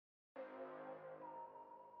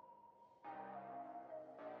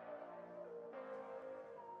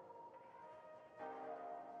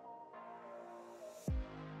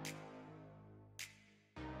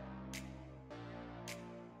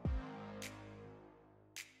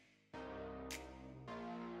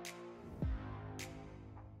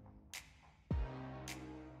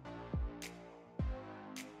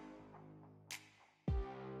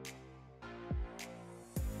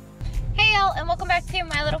all, and welcome back to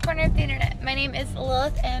my little corner of the internet. My name is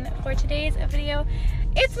Lilith, and for today's video,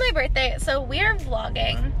 it's my birthday, so we are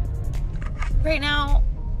vlogging. Right now,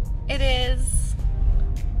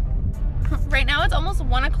 it's almost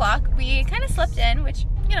 1 o'clock. We kind of slept in, which,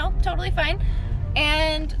 you know, totally fine,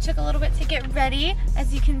 and took a little bit to get ready,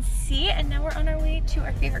 as you can see, and now we're on our way to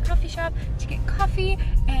our favorite coffee shop to get coffee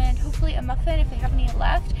and hopefully a muffin if they have any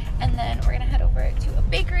left, and then we're gonna head over to a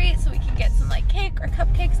bakery so we can get some like cake or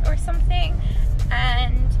cupcakes or something.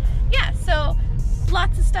 And yeah, so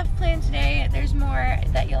lots of stuff planned today. There's more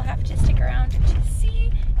that you'll have to stick around to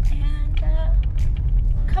see, and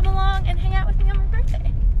come along and hang out with me on my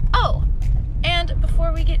birthday. Oh, and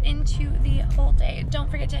before we get into the whole day,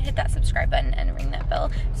 don't forget to hit that subscribe button and ring that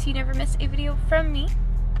bell so you never miss a video from me.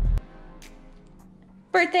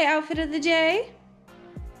 Birthday outfit of the day.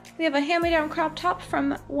 We have a hand-me-down crop top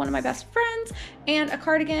from one of my best friends and a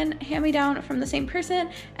cardigan hand-me-down from the same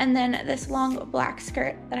person, and then this long black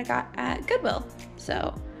skirt that I got at Goodwill.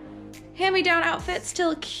 So, hand-me-down outfit,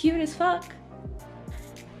 still cute as fuck.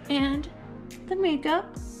 And the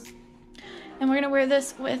makeup. And we're gonna wear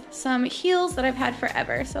this with some heels that I've had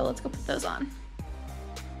forever, so let's go put those on.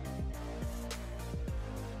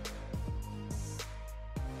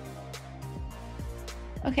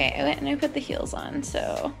 Okay, I went and I put the heels on,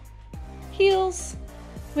 so heels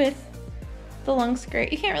with the long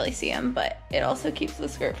skirt. You can't really see them, but it also keeps the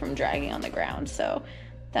skirt from dragging on the ground, so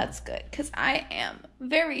that's good, because I am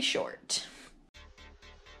very short.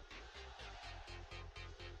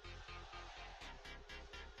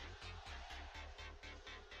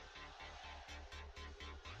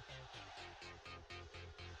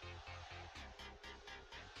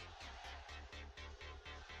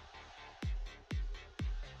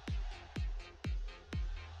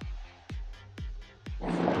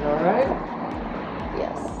 Alright?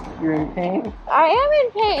 Yes. You're in pain? I am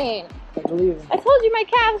in pain. I believe it. I told you my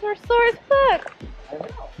calves were sore as fuck. I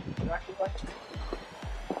know. Exactly like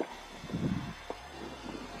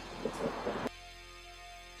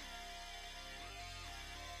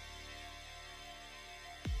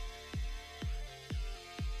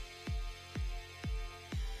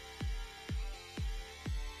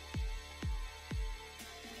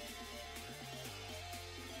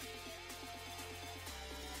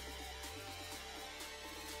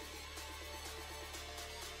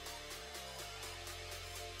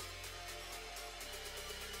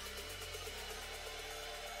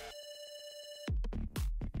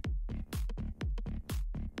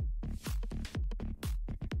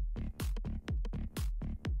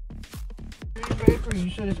bakery, you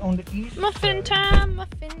said it's on the east Muffin side. time,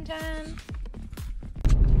 muffin time.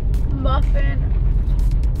 Muffin.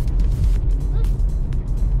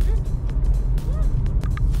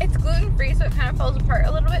 It's gluten-free, so it kind of falls apart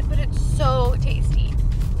a little bit, but it's so tasty.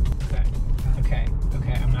 Okay,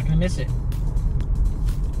 I'm not gonna miss it.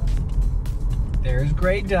 There's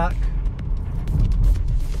Great Duck.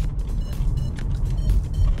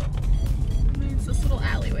 It's this little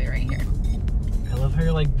alleyway right here. I love how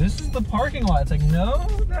you're like, this is the parking lot. It's like, no,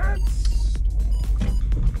 that's...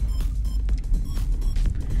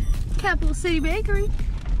 Capital City Bakery.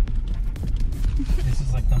 This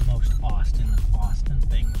is like the most Austin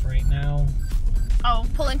things right now. Oh,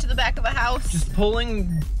 pull into the back of a house. Just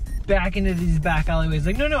pulling back into these back alleyways.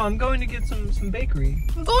 Like, no, I'm going to get some bakery.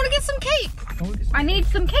 I'm going to get some cake. Going to get some I need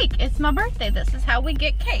some cake. It's my birthday. This is how we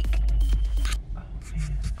get cake. Oh,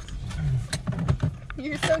 man.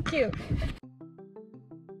 You're so cute.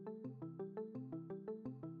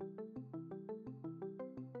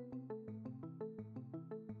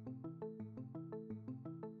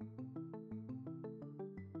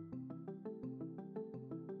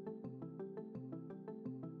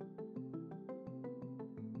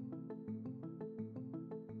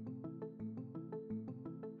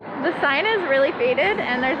 The sign is really faded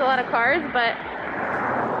and there's a lot of cars, but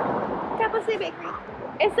Capital City Bakery.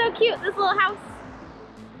 It's so cute, this little house.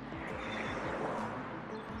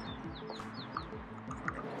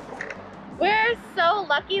 We're so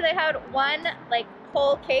lucky they had one like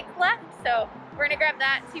whole cake left, so we're gonna grab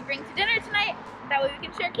that to bring to dinner tonight. That way we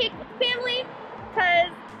can share cake with the family,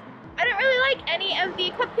 because I don't really like any of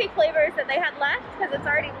the cupcake flavors that they had left, because it's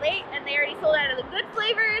already late and they already sold out of the good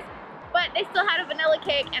flavors. But they still had a vanilla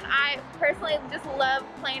cake, and I personally just love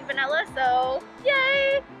plain vanilla, so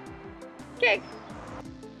yay! Cake.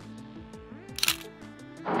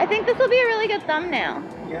 I think this will be a really good thumbnail.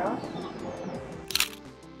 Yeah?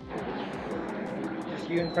 Just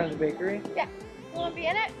you in front of the bakery? Yeah. You want to be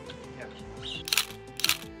in it? Yeah.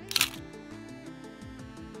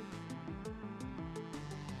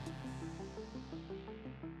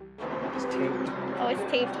 Oh, it's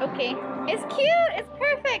taped. Okay. It's cute. It's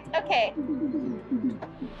perfect. Okay.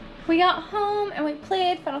 We got home and we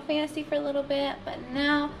played Final Fantasy for a little bit, but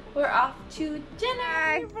now we're off to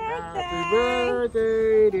dinner. Happy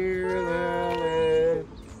birthday, dear Lily.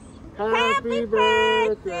 Happy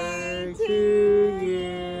birthday to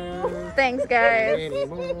you. Thanks, guys.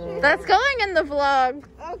 That's going in the vlog.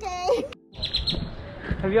 Okay.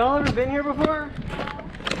 Have y'all ever been here before?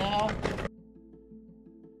 No.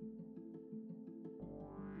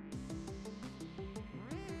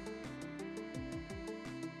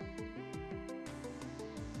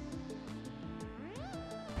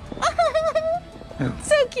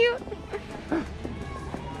 So cute.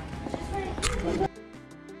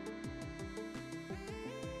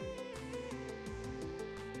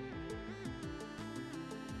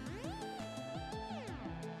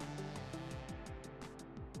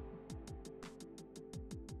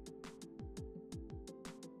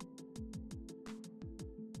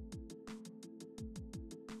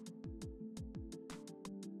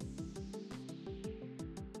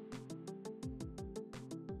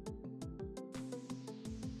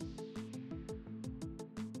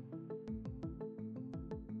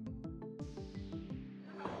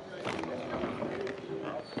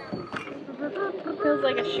 Feels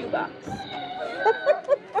like a shoebox.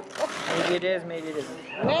 Maybe it is, maybe it isn't.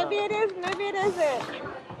 Maybe it is, maybe it isn't.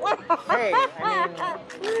 Hey, I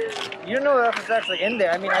mean, you don't know if it's actually in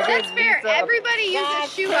there. I mean, I gave That's fair. Lisa Everybody uses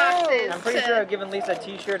That's shoeboxes. I'm pretty sure I've given Lisa a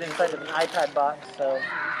t-shirt inside of an iPad box, so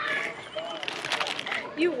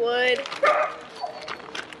You would.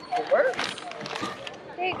 it works.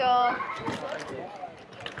 There you go.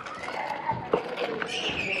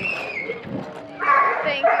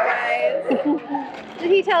 Thank you, guys.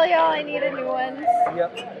 Did he tell y'all I needed new ones?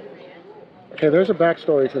 Yep. Okay, there's a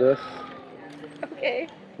backstory to this. Okay.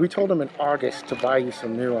 We told him in August to buy you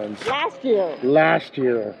some new ones. Last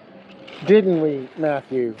year. Didn't we,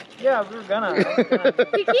 Matthew? Yeah, we were gonna. He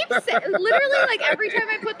keeps literally like every time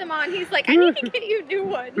I put them on, he's like, I need to get you new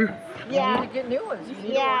ones. You need to get new ones. You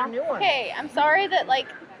need to order new ones. Hey, I'm sorry that like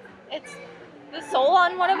it's the sole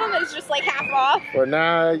on one of them is just like half off. Well,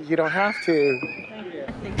 now you don't have to. Thank you.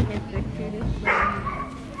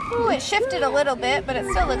 Ooh, it shifted a little bit, but it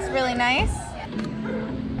still looks really nice.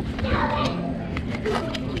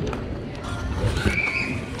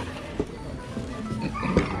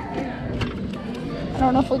 I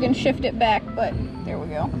don't know if we can shift it back, but there we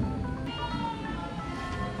go.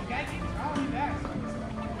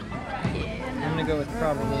 I'm gonna go with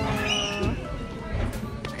probably.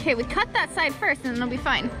 Okay, we cut that side first and then it'll be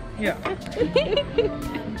fine. Yeah.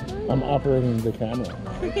 I'm operating the camera.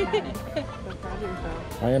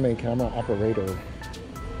 I am a camera operator.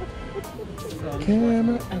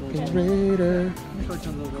 Camera operator.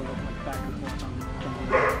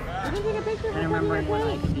 And remembering when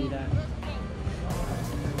I can do that.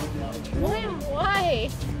 Why?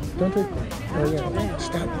 Don't take. Oh yeah.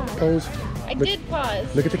 Stop. Pose. I Look- did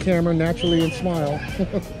pause. Look at the camera naturally and smile.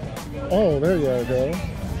 Oh, there you go.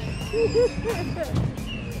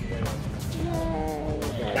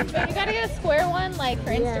 But you gotta get a square one, like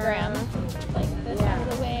for Instagram. Like this out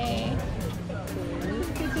of the way.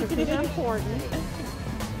 Important.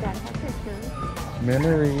 Gotta have pictures.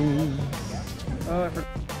 Memories. Oh, I forgot.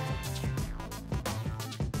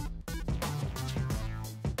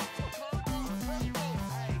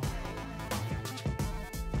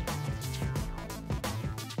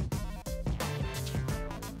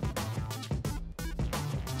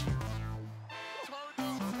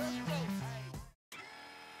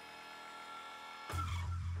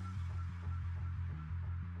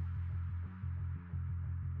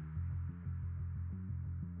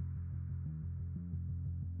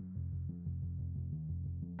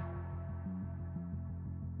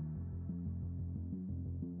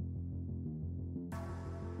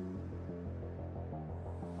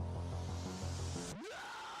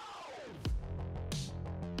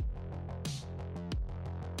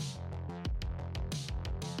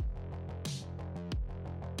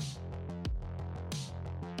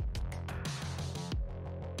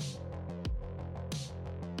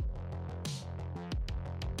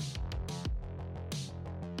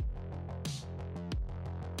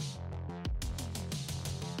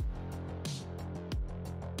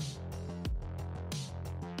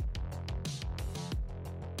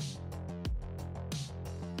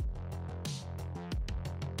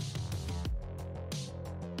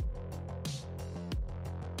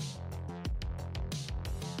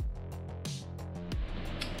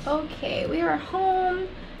 Okay, we are home.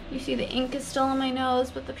 You see the ink is still on my nose,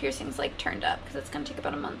 but the piercing's like turned up because it's gonna take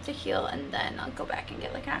about a month to heal, and then I'll go back and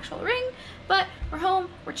get like an actual ring. But we're home,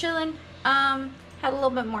 we're chilling. had a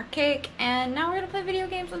little bit more cake, and now we're gonna play video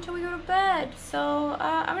games until we go to bed. So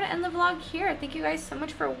I'm gonna end the vlog here. Thank you guys so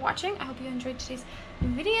much for watching. I hope you enjoyed today's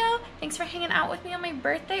video. Thanks for hanging out with me on my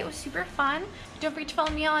birthday. It was super fun. Don't forget to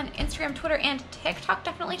follow me on Instagram, Twitter, and TikTok.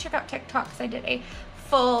 Definitely check out TikTok because I did a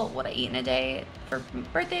full what I eat in a day for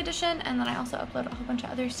birthday edition, and then I also upload a whole bunch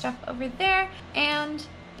of other stuff over there. And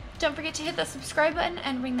don't forget to hit the subscribe button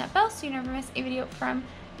and ring that bell so you never miss a video from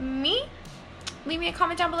me. Leave me a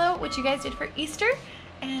comment down below what you guys did for Easter,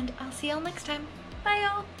 and I'll see y'all next time. Bye,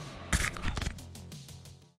 y'all.